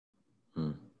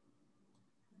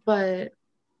but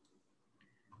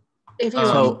if you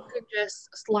want, you could just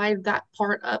slide that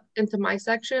part up into my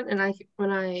section, and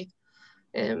when I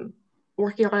am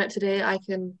working on it today, I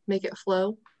can make it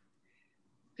flow.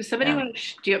 Does somebody want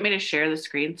to, do you want me to share the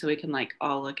screen so we can like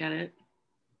all look at it?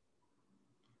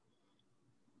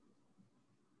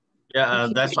 Yeah,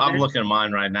 I'm looking at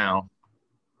mine right now.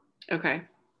 Okay.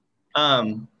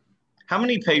 How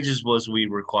many pages was we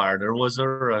required, or was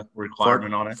there a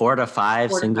requirement on it? 4 to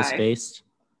 5 single spaced.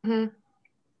 Mm-hmm.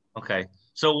 Okay,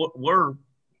 so we're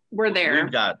there.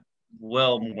 We've got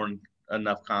well more than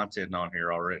enough content on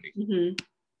here already.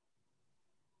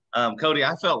 Mm-hmm. Cody,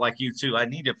 I felt like you too. I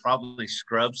need to probably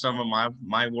scrub some of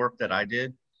my work that I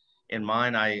did in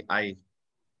mine. I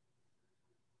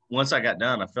once I got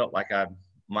done, I felt like I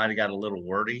might have got a little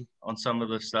wordy on some of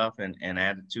the stuff and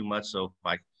added too much. So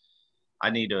I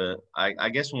need to, I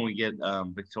guess when we get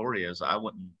Victoria's, I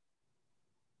wouldn't,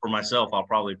 for myself, I'll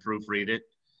probably proofread it.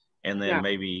 And then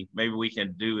maybe we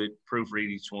can do it, proofread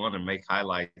each one and make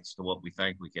highlights to what we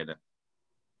think we could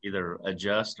either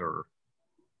adjust or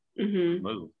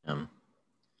move.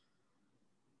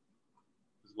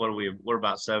 What are we're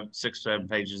about 6, 7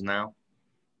 pages now.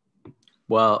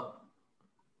 Well,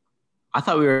 I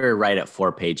thought we were right at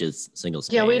 4 pages, single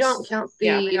space. Yeah, we don't count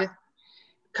the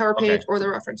cover page or the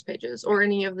reference pages or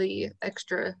any of the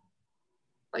extra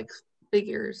like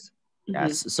figures.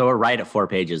 Yes, so we're right at 4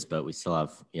 pages, but we still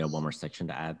have one more section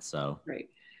to add. So we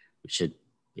should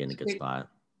be in a good spot.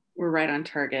 We're right on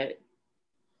target.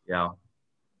 Yeah,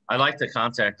 I like the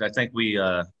contact. I think we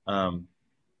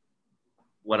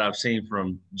what I've seen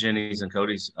from Jenny's and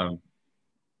Cody's,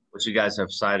 what you guys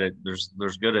have cited,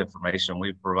 there's good information.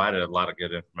 We've provided a lot of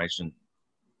good information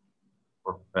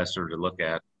for Professor to look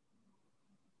at.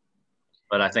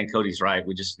 But I think Cody's right.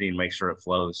 We just need to make sure it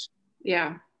flows.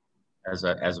 Yeah. As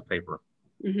a paper.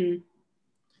 Mm-hmm.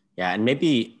 Yeah, and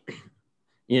maybe,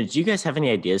 do you guys have any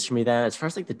ideas for me then? As far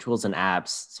as like the tools and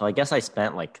apps, so I guess I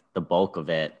spent like the bulk of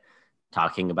it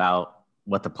talking about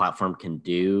what the platform can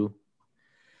do.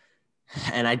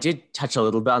 And I did touch a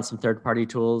little bit on some third-party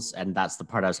tools, and that's the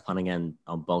part I was planning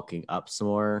on bulking up some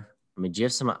more. I mean, do you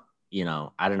have some, I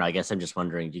don't know, I guess I'm just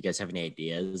wondering, do you guys have any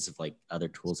ideas of like other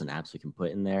tools and apps we can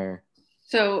put in there?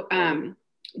 So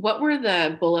what were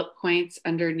the bullet points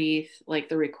underneath like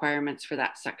the requirements for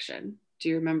that section? Do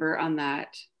you remember on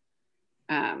that?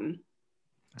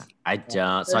 I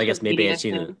don't. So I guess maybe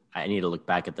I need to look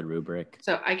back at the rubric.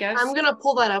 So I guess I'm going to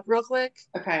pull that up real quick.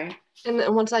 Okay. And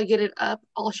then once I get it up,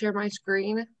 I'll share my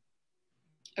screen.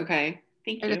 Okay.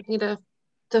 Thank you. I just need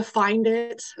to find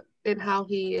it and how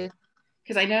he...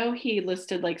 Because I know he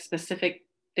listed like specific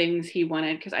things he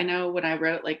wanted. Because I know when I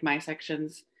wrote like my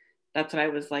sections, that's what I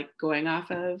was like going off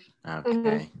of.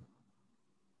 Okay.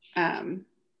 So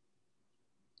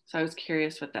I was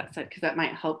curious what that said, because that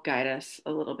might help guide us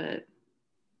a little bit.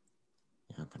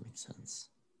 Yeah, that makes sense.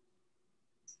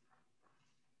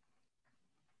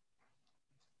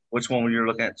 Which one were you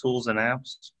looking at? Tools and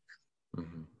apps?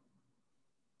 Mm-hmm.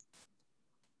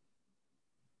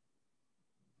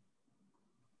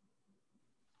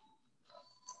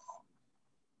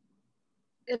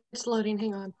 It's loading.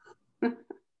 Hang on.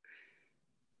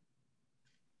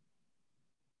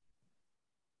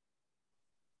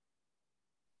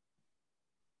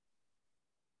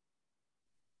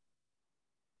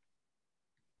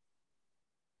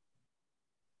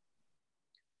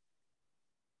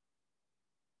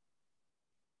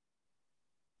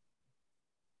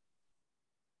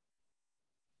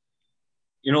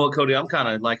 You know what, Cody? I'm kind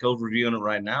of like overviewing it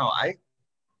right now. I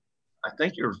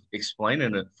think you're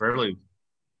explaining it fairly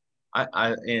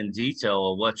in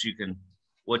detail of what you can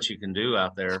do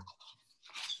out there as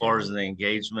far as the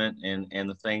engagement and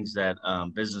the things that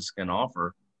business can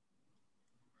offer.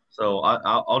 So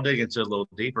I'll dig into it a little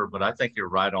deeper, but I think you're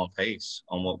right on pace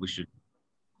on what we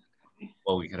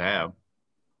could have.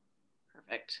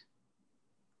 Perfect.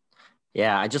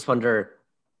 Yeah, I just wonder.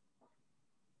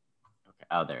 Okay.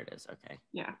 Oh, there it is. Okay.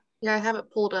 Yeah. Yeah, I have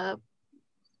it pulled up.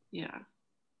 Yeah.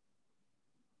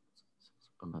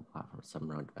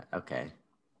 Okay.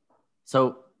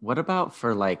 So what about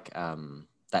for like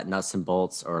that nuts and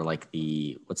bolts or like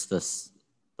the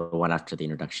one after the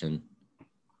introduction?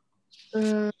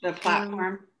 The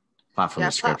platform. Platform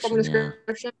description. Platform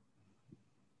description.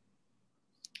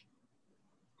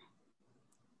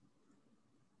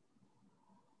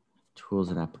 Tools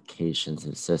and applications.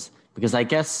 It's just because I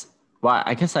guess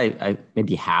I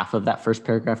maybe half of that first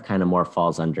paragraph kind of more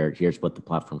falls under here's what the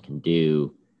platform can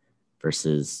do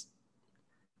versus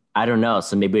I don't know.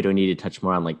 So maybe we don't need to touch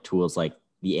more on like tools like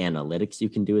the analytics you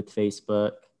can do with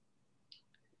Facebook.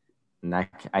 And I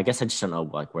guess I just don't know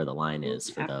like where the line is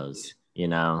for those. you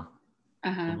know?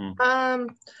 Uh-huh.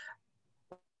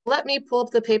 Let me pull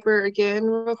up the paper again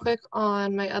real quick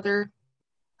on my other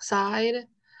side.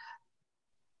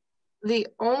 The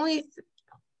only,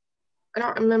 I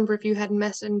don't remember if you had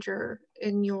Messenger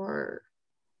in your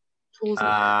tools.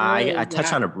 I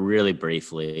touched on it really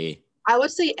briefly. I would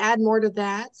say add more to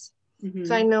that.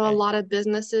 So I know a Okay. lot of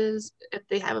businesses, if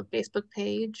they have a Facebook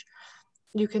page,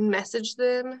 you can message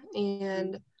them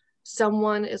and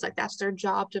someone is like, that's their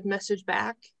job to message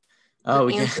back. Oh,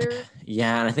 yeah. Answer.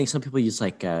 Yeah. And I think some people use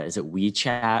like, is it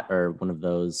WeChat or one of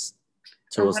those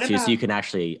tools too? So you can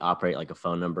actually operate like a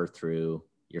phone number through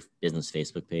your business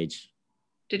Facebook page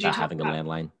without having a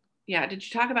landline. Yeah. Did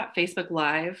you talk about Facebook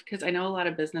Live? Because I know a lot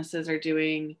of businesses are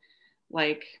doing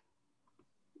like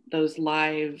those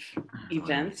live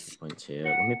events.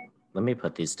 6.2. Let me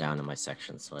put these down in my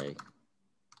section so I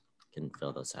can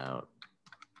fill those out.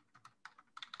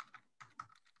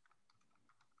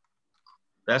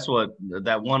 That's what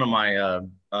that one of my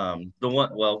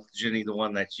Jenny, the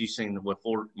one that you seen with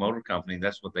Ford Motor Company,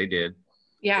 that's what they did.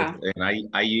 Yeah. And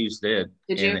I used it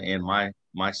in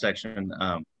my section,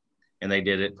 and they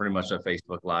did it pretty much on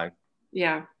Facebook Live.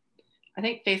 Yeah. I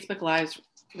think Facebook Live's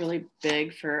really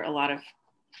big for a lot of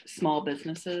small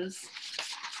businesses.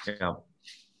 Yeah.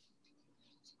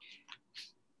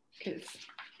 Because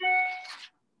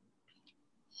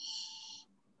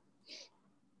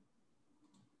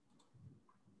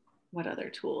what other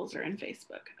tools are in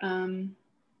Facebook? I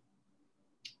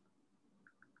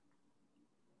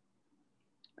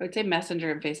would say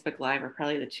Messenger and Facebook Live are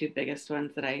probably the two biggest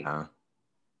ones that I.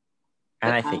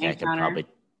 And I think I could probably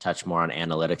touch more on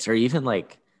analytics, or even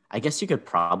like, I guess you could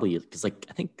probably, because like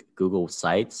I think Google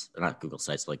Sites, or not Google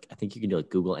Sites, like I think you can do like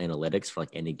Google Analytics for like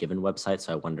any given website.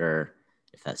 So I wonder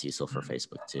if that's useful for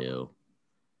Facebook too.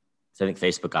 So I think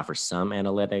Facebook offers some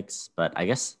analytics, but I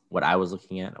guess what I was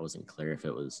looking at, I wasn't clear if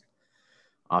it was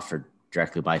offered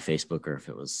directly by Facebook or if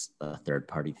it was a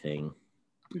third-party thing.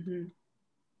 Mm-hmm.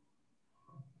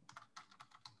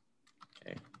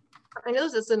 Okay. I know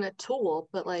this isn't a tool,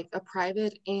 but like a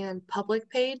private and public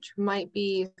page might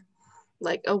be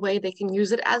like a way they can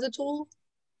use it as a tool,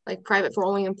 like private for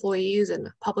only employees and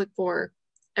public for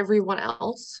everyone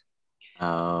else.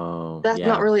 Oh, that's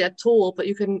not really a tool, but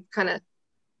you can kind of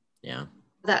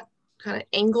that kind of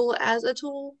angle as a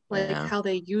tool, like how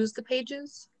they use the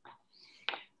pages.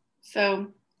 So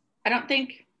I don't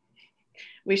think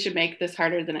we should make this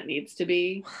harder than it needs to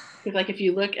be. Because like if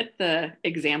you look at the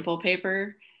example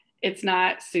paper, it's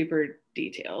not super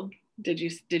detailed. Did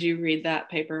you read that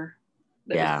paper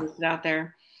that was listed out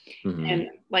there? Mm-hmm. And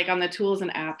like on the tools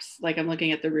and apps, like I'm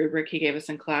looking at the rubric he gave us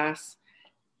in class,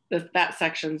 that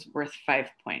section's worth 5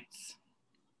 points.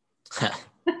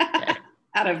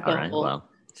 Out of the whole. Well.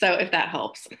 So if that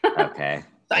helps. Okay.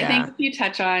 So I think if you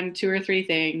touch on 2 or 3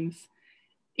 things,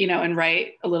 and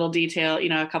write a little detail,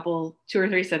 a couple, 2 or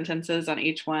 3 sentences on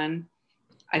each one,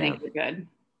 I think you're good.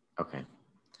 Okay.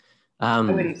 I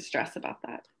wouldn't stress about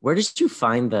that. Where did you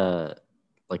find the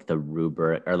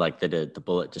rubric or like the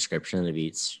bullet description of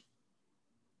each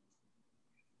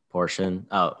portion?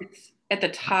 Oh, it's at the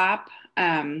top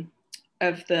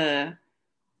of the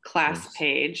class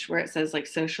page where it says like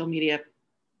social media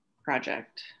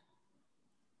project.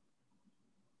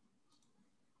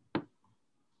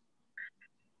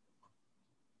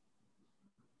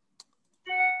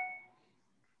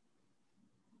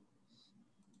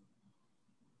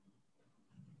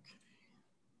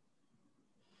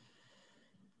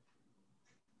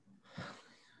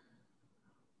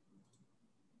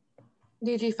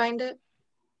 Did you find it?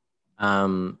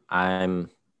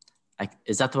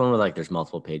 Is that the one where like there's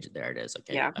multiple pages? There it is.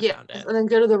 Okay. Yeah. I found it. And then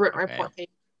go to the written report page.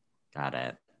 Got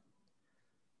it.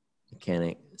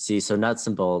 So nuts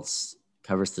and bolts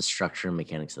covers the structure and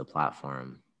mechanics of the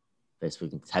platform.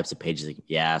 Facebook types of pages.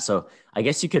 Yeah. So I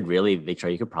guess you could really,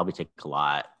 Victoria, you could probably take a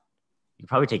lot. You could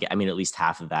probably take, at least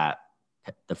half of that,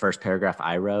 the first paragraph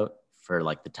I wrote for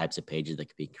like the types of pages that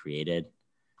could be created.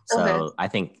 So I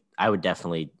think I would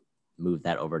definitely move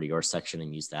that over to your section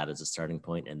and use that as a starting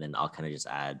point. And then I'll kind of just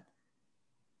add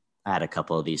a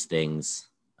couple of these things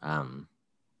that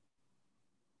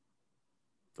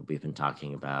we've been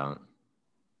talking about.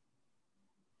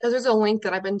 There's a link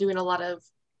that I've been doing a lot of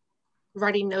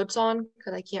writing notes on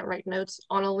because I can't write notes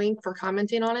on a link for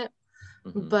commenting on it,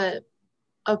 but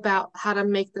about how to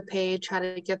make the page, how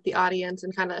to get the audience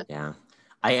and kind of. Yeah.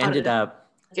 I ended up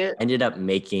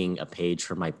making a page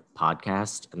for my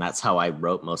podcast, and that's how I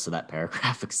wrote most of that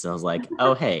paragraph because I was like,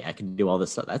 oh, hey, I can do all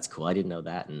this stuff. That's cool. I didn't know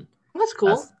that. And that's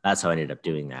cool. That's how I ended up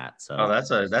doing that. So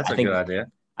that's a good idea.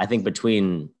 I think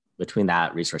between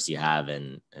that resource you have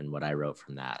and what I wrote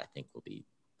from that, I think will be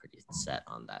pretty set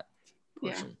on that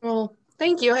portion. Well,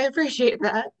 thank you. I appreciate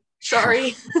that.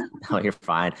 Sorry. No, you're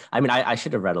fine. I mean, I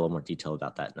should have read a little more detail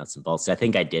about that nuts and bolts. I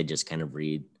think I did just kind of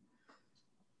read.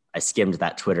 I skimmed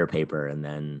that Twitter paper and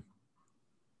then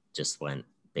just went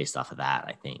based off of that,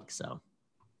 I think. So.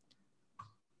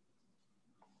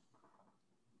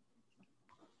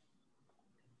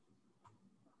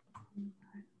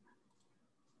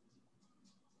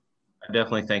 I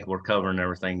definitely think we're covering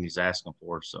everything he's asking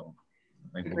for, so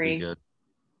I think we'll be good.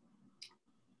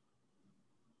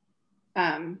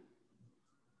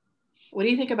 What do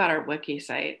you think about our wiki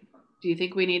site? Do you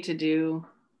think we need to do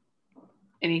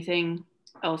anything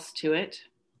else to it?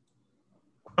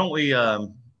 Don't we?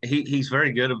 He's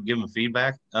very good at giving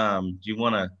feedback. Do you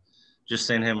want to just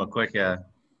send him a quick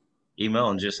email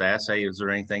and just ask, hey, is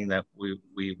there anything that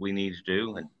we need to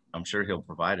do? And I'm sure he'll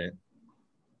provide it.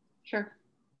 Sure.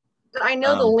 I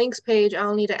know the links page,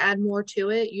 I'll need to add more to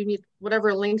it. You need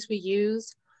whatever links we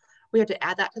use, we have to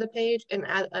add that to the page and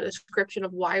add a description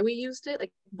of why we used it,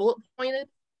 like bullet pointed.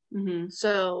 Mm-hmm.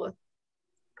 So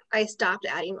I stopped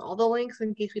adding all the links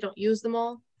in case we don't use them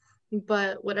all.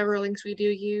 But whatever links we do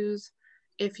use,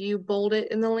 if you bold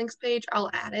it in the links page, I'll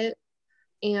add it.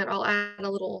 And I'll add a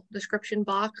little description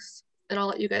box and I'll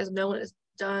let you guys know when it's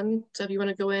done. So if you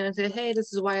want to go in and say, hey,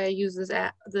 this is why I use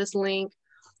this link,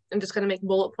 and just going to make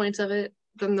bullet points of it,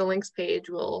 then the links page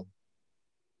will.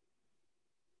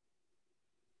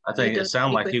 I think it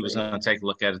sounded like he was going to take a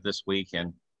look at it this week,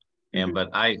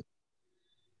 but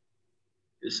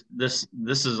this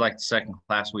is like the second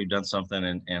class we've done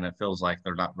something, and it feels like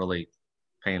they're not really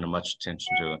paying much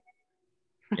attention to it.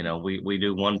 You know, we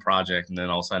do one project and then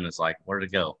all of a sudden it's like, where'd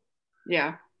it go?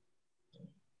 Yeah.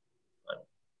 But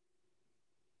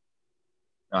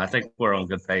I think we're on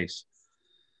good pace.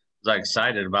 I was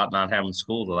excited about not having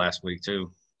school the last week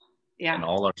too. Yeah. And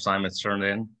all our assignments turned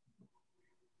in.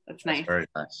 That's nice. Very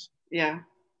nice. Yeah.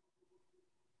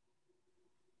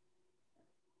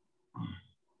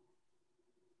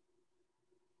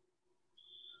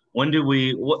 When do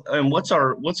what's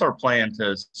our plan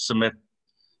to submit?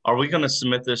 Are we going to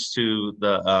submit this to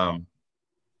the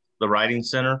writing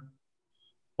center,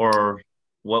 or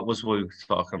what was we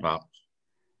talking about?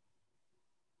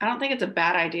 I don't think it's a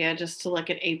bad idea just to look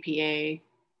at APA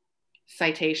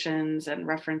citations and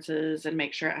references and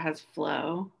make sure it has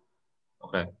flow.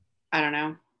 Okay. I don't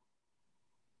know.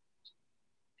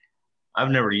 I've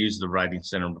never used the writing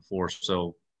center before,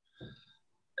 so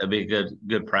it'd be a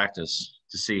good practice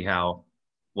to see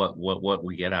what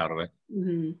we get out of it.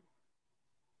 Mm-hmm.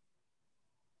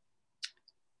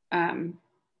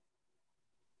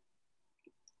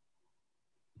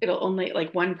 It'll only,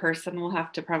 like, one person will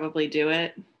have to probably do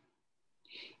it.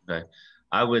 Okay.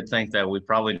 I would think that we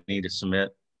probably need to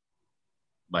submit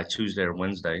by Tuesday or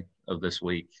Wednesday of this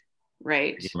week.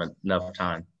 Right. To give them enough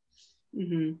time.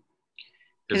 Mm-hmm.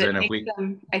 Because then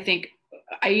I think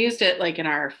I used it like in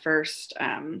our first,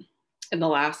 in the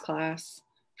last class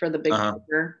for the big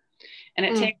paper, and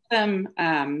it takes them,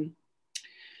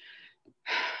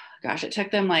 it took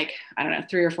them like, I don't know,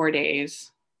 3 or 4 days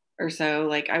or so.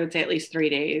 Like, I would say at least 3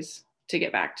 days to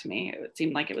get back to me. It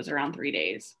seemed like it was around 3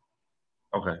 days.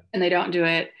 Okay. And they don't do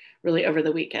it really over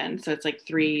the weekend. So it's like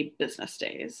 3 business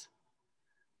days.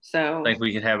 So I think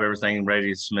we could have everything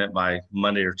ready to submit by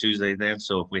Monday or Tuesday then.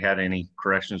 So if we had any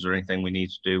corrections or anything we need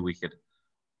to do, we could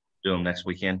do them next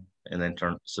weekend and then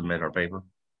submit our paper.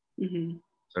 Mm-hmm.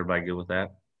 Is everybody good with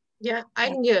that? Yeah, I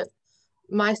can get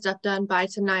my stuff done by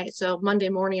tonight. So Monday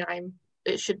morning,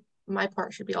 my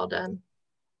part should be all done.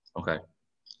 Okay.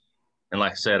 And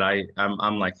like I said,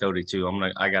 I'm like Cody too.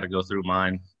 I got to go through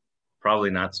mine.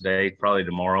 Probably not today, probably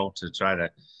tomorrow, to try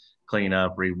to clean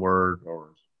up, reword,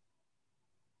 or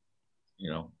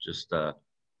just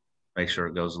make sure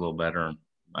it goes a little better,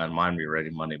 and mine be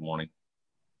ready Monday morning.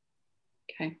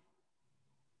 Okay.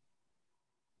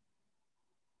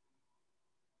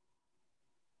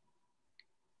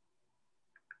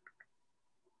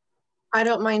 I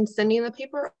don't mind sending the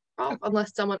paper off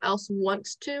unless someone else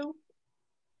wants to.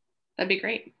 That'd be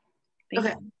great.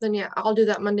 Okay, then yeah, I'll do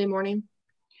that Monday morning.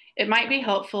 It might be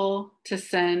helpful to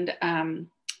send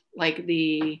like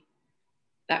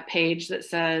that page that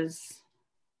says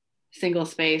single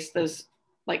space, those,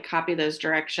 like, copy those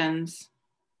directions.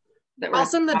 I'll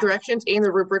send the directions and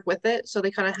the rubric with it, so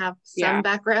they kind of have some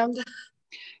background.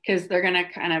 Because they're going to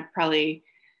kind of probably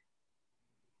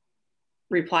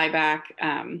reply back,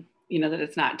 that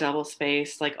it's not double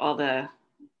spaced, like all the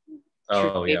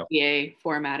APA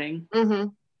formatting. Mm-hmm.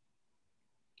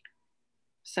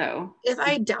 So if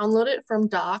I download it from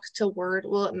Docs to Word,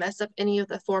 will it mess up any of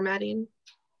the formatting?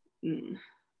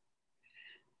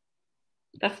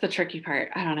 That's the tricky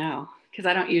part. I don't know, because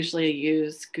I don't usually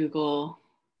use Google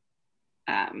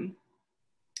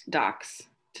Docs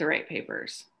to write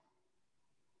papers.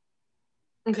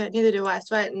 Okay, neither do I.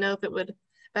 So I didn't know if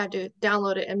I had to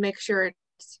download it and make sure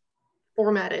it's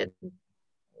formatted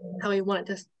how we wanted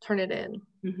to turn it in.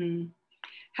 Mm-hmm.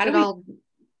 How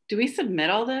do we submit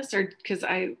all this, or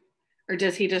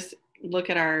does he just look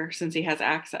at since he has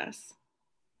access?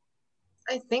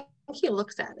 I think he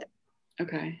looks at it.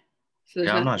 Okay. So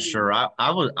yeah, I'm not sure. I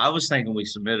was thinking we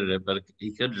submitted it, but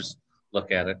he could just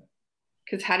look at it.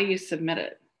 Because how do you submit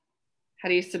it? How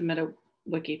do you submit a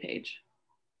wiki page?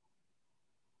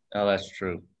 Oh, that's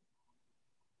true.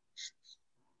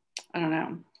 I don't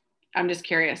know. I'm just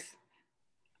curious.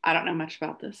 I don't know much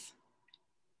about this.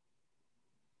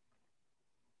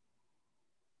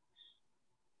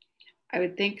 I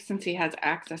would think since he has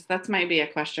access, that might be a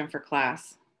question for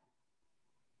class.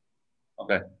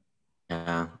 Okay.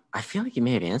 Yeah, I feel like you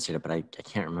may have answered it, but I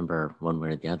can't remember one way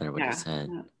or the other what he said.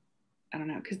 I don't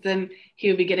know, because then he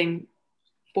would be getting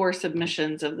 4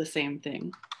 submissions of the same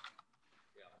thing.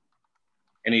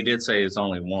 And he did say it's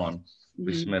only one. Mm-hmm.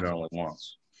 We submitted only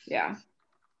once. Yeah.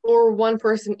 Or one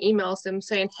person emails him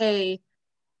saying, hey,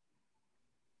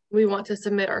 we want to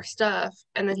submit our stuff.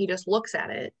 And then he just looks at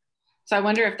it. So I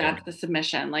wonder if that's the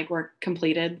submission, like we're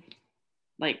completed.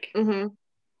 Like,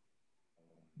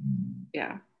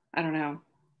 yeah, I don't know.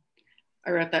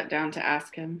 I wrote that down to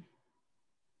ask him.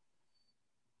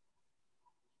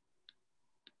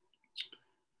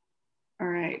 All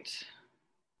right.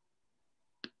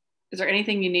 Is there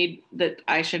anything you need that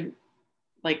I should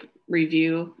like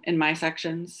review in my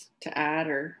sections to add,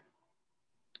 or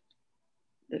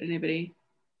did anybody?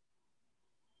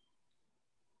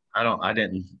 I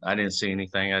didn't see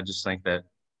anything. I just think that,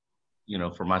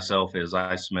 for myself is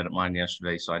I submitted mine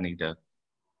yesterday, so I need to,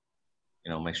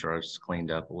 make sure it's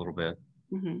cleaned up a little bit.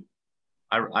 Mm-hmm.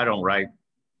 I don't write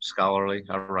scholarly.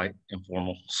 I write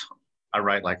informal. So I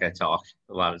write like I talk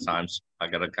a lot of times. I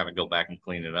got to kind of go back and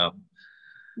clean it up.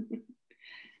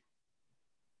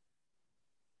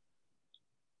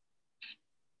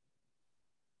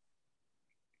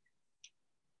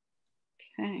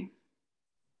 Okay.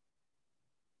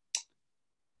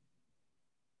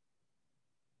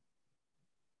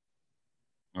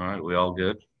 All right, we all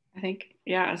good? I think,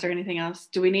 yeah. Is there anything else?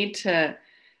 Do we need to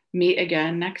meet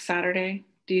again next Saturday,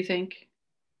 do you think?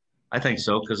 I think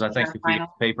so, because I think if we get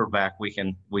the paper back, we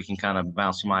can kind of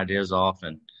bounce some ideas off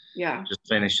and just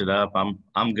finish it up.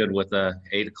 I'm good with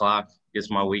 8 o'clock. Gets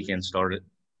my weekend started.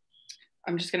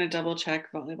 I'm just gonna double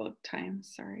check volleyball time.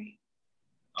 Sorry.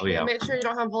 Oh yeah. Make sure you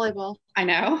don't have volleyball. I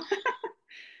know.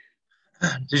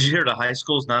 Did you hear the high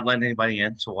school's not letting anybody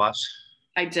in to watch?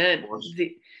 I did.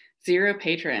 0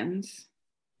 patrons.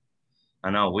 I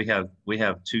know we have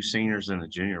 2 seniors and a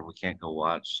junior. We can't go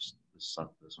watch this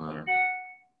winter.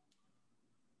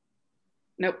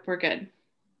 Nope, we're good.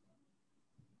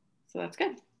 So that's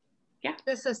good. Yeah.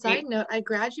 Just a side note, I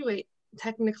graduate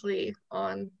technically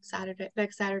on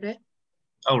next Saturday.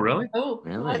 Oh, really? Oh,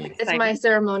 really? It's my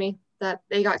ceremony that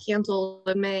they got canceled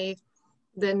in May.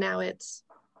 Then now it's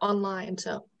online,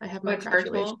 so I have my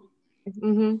graduation.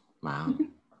 Mm-hmm. Wow.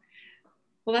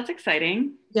 Well, that's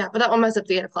exciting. Yeah, but that one was at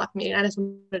the 8 o'clock meeting. I just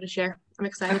wanted to share. I'm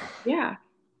excited. Yeah.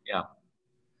 Yeah.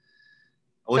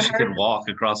 I wish you could walk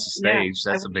across the stage.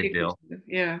 That's a big deal.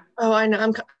 Yeah. Oh, I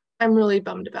know. I'm really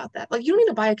bummed about that. Like, you don't need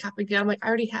to buy a cap and gown. Like,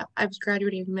 I was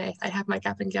graduating in May. I have my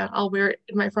cap and gown. I'll wear it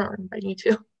in my front room if I need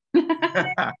to.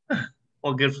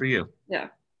 Well, good for you. Yeah.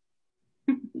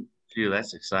 Phew,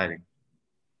 that's exciting.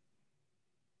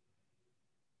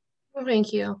 Well,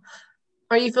 thank you.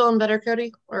 Are you feeling better,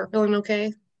 Cody? Or feeling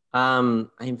okay?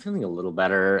 I'm feeling a little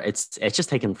better. It's just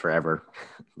taken forever.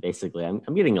 Basically, I'm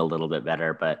getting a little bit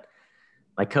better, but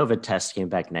my COVID test came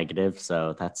back negative,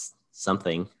 so that's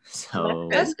something. So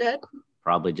that's good.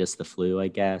 Probably just the flu, I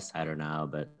guess. I don't know,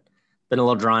 but been a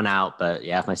little drawn out. But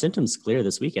yeah, if my symptoms clear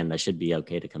this weekend, I should be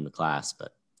okay to come to class.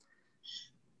 But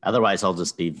otherwise, I'll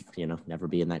just be, never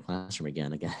be in that classroom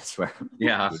again, I guess. For you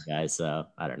guys. So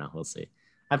I don't know. We'll see.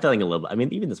 I'm feeling a little. I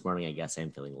mean, even this morning, I guess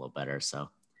I'm feeling a little better. So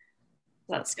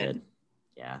that's good.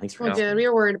 Yeah, thanks for asking. Good. We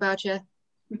were worried about you.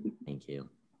 Thank you.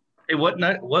 Hey,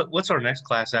 what's our next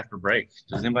class after break?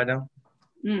 Does anybody know?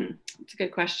 That's a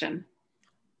good question.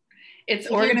 It's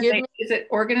is it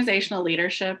organizational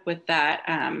leadership with that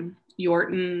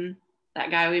Yorton,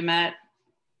 that guy we met?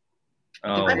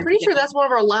 Oh, I'm pretty sure that's one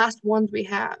of our last ones we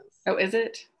have. Oh, is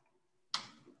it? I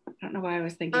don't know why I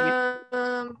was thinking.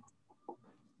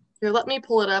 Here, let me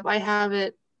pull it up. I have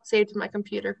it saved to my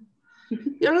computer.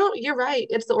 You're right.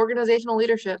 It's the organizational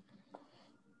leadership.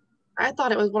 I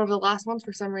thought it was one of the last ones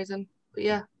for some reason, but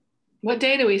yeah. What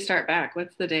day do we start back?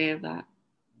 What's the day of that?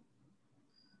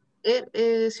 It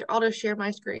is, I'll just share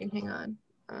my screen. Hang on.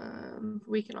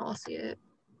 We can all see it.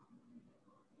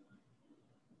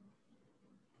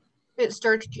 It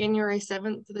starts January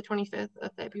 7th to the 25th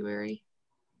of February.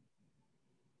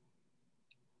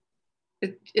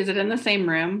 Is it in the same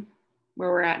room where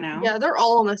we're at now? Yeah, they're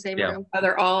all in the same room. Oh,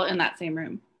 they're all in that same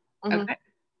room. Mhm. Okay.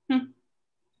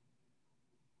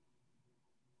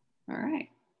 All right.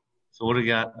 So what do we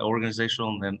got? Organizational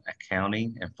and then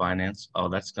accounting and finance. Oh,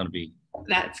 that's going to be.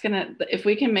 If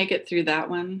we can make it through that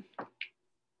one,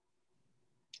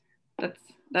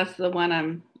 that's the one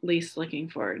I'm least looking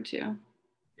forward to.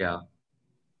 Yeah.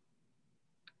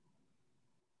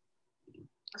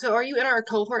 So are you in our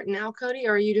cohort now, Cody,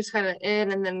 or are you just kind of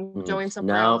in and then join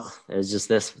somewhere else? No, it was just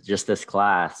this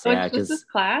class. Oh, yeah, it's just this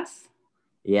class?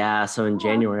 Yeah, so in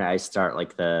January I start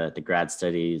like the grad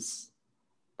studies,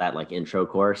 that like intro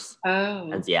course. Oh.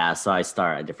 And yeah, so I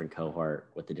start a different cohort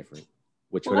with a different,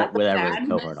 whatever the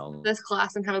cohort on. This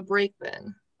class and have a break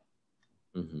then.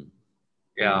 Mm-hmm.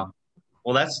 Yeah.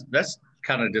 Well, that's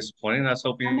kind of disappointing. I was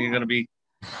hoping you're going to be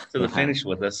to the finish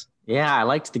with us. Yeah, I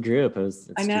liked the group. It's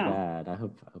I too know. bad. I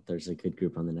hope there's a good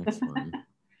group on the next one.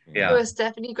 Yeah. So is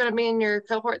Stephanie going to be in your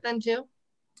cohort then too?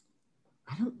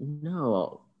 I don't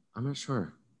know. I'm not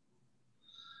sure.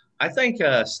 I think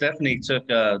Stephanie took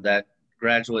that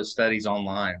graduate studies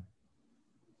online.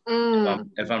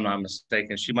 If I'm not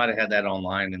mistaken, she might have had that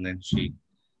online and then she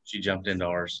jumped into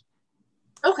ours.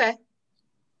 Okay.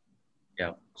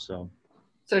 Yeah. So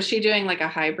is she doing like a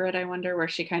hybrid, I wonder, where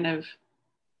she kind of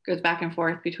goes back and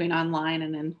forth between online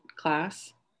and in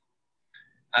class?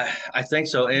 I think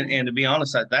so. And to be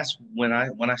honest, that's when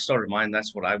I started mine,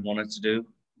 that's what I wanted to do.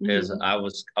 Is I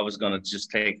was going to just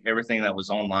take everything that was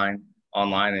online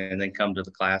and then come to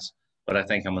the class. But I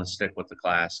think I'm going to stick with the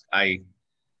class.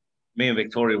 Me and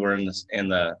Victoria were in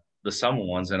the summer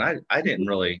ones, and I didn't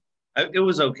really. It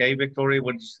was okay, Victoria.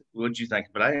 What'd you think?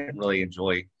 But I didn't really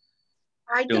enjoy.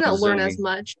 I didn't learn as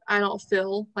much. I don't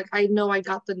feel like I know I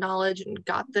got the knowledge and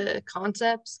got the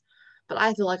concepts, but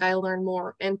I feel like I learned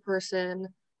more in person,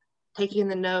 taking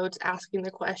the notes, asking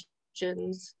the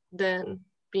questions than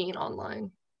being online.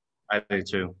 I do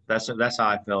too. That's how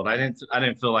I felt. I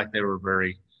didn't feel like they were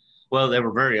very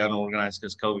unorganized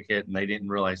because COVID hit and they didn't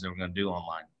realize they were going to do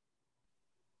online.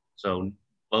 So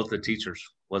both the teachers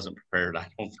wasn't prepared, I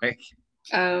don't think.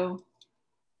 Oh.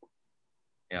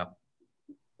 Yeah.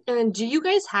 And do you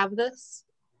guys have this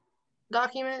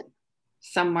document?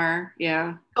 Somewhere,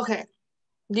 yeah. Okay.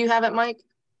 Do you have it, Mike?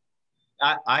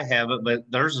 I have it, but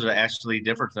theirs is actually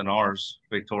different than ours,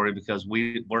 Victoria, because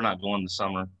we're not going this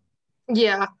summer.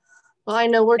 Yeah. Well, I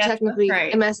know we're technically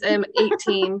right. MSM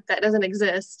 18. That doesn't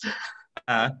exist.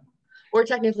 We're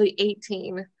technically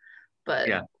 18, but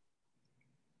yeah.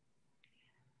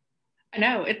 I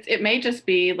know it may just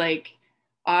be like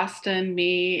Austin,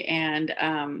 me,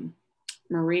 and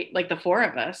Marie, like the four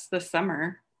of us this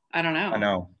summer. I don't know. I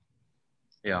know.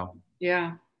 Yeah.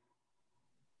 Yeah.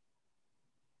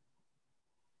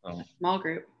 Small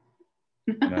group.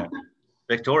 No.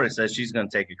 Victoria says she's going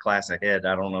to take a class ahead.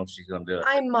 I don't know if she's going to do it.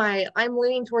 I might. I'm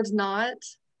leaning towards not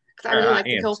because I really like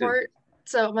the cohort. Too.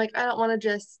 So I'm like, I don't want to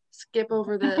just skip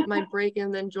over my break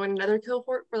and then join another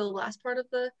cohort for the last part of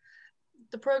the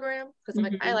program because I'm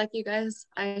like, I like you guys.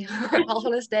 I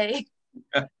want to stay.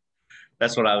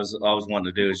 That's what I was always wanting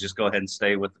to do, is just go ahead and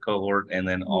stay with the cohort and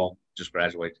then all just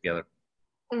graduate together.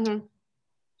 Mm-hmm.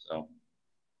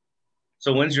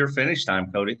 So when's your finish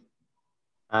time, Cody?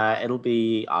 It'll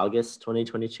be August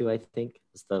 2022, I think.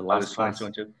 It's the last class.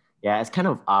 2022? Yeah, it's kind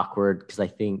of awkward because I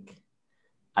think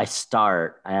I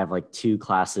have like 2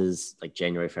 classes like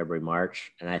January, February,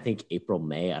 March. And I think April,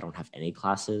 May, I don't have any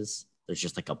classes. There's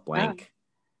just like a blank.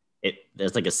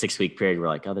 There's like a 6-week period where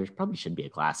like, oh, there probably should be a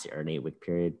class here, or an 8-week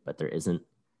period, but there isn't.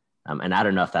 And I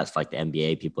don't know if that's like the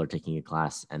MBA people are taking a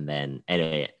class. And then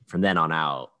anyway, from then on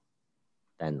out,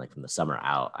 then like from the summer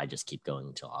out, I just keep going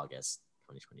until August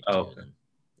 2022. Oh, okay. Then,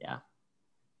 yeah.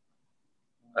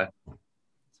 Okay.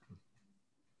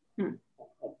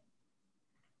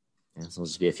 Yeah, so it'll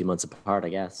just be a few months apart, I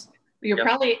guess.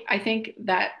 I think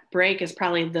that break is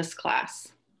probably this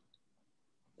class.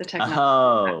 The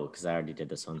technology. Oh, because I already did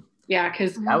this one. Yeah,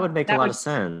 because that would make a lot of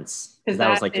sense. Because that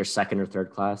was like your second or third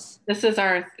class. This is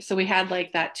so we had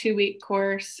like that 2-week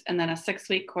course and then a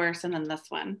 6-week course and then this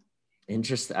one.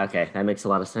 Interesting. Okay, that makes a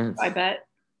lot of sense. I bet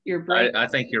your break. I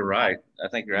think you're right. I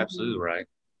think you're absolutely right.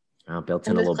 I built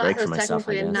in a little break for myself.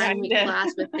 Technically a 9-week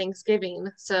class with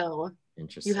Thanksgiving, so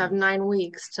you have 9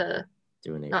 weeks to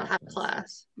not have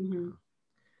class.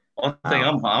 One thing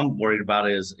I'm worried about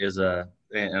is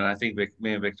and I think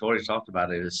me and Victoria talked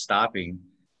about it, is stopping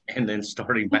and then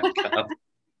starting back up.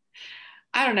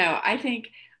 I don't know. I think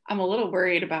I'm a little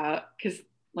worried about, because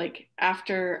like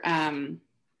after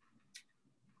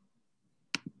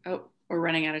oh, we're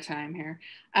running out of time here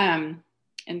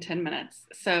in 10 minutes.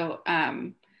 So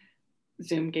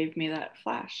Zoom gave me that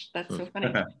flash. That's so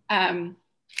funny.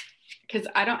 Because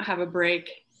I don't have a break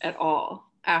at all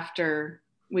after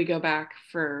we go back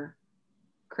for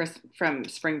from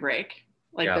spring break.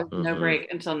 Like there's no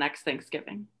break until next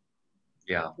Thanksgiving.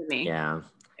 Yeah. For me. Yeah.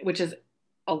 Which is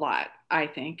a lot, I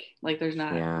think. Like there's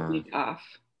not a week off.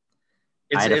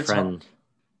 I had a friend.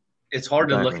 It's hard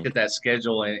to look at that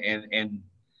schedule and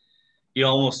you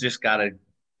almost just gotta,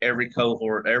 every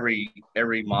cohort, every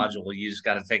module, you just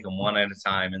gotta take them one at a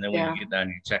time, and then when you get done,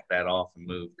 you check that off and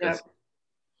move. Because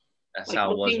that's like,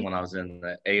 how it was when I was in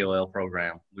the AOL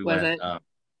program. We went, I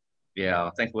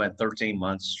think we went 13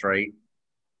 months straight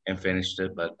and finished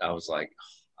it, but I was like,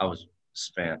 I was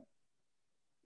spent.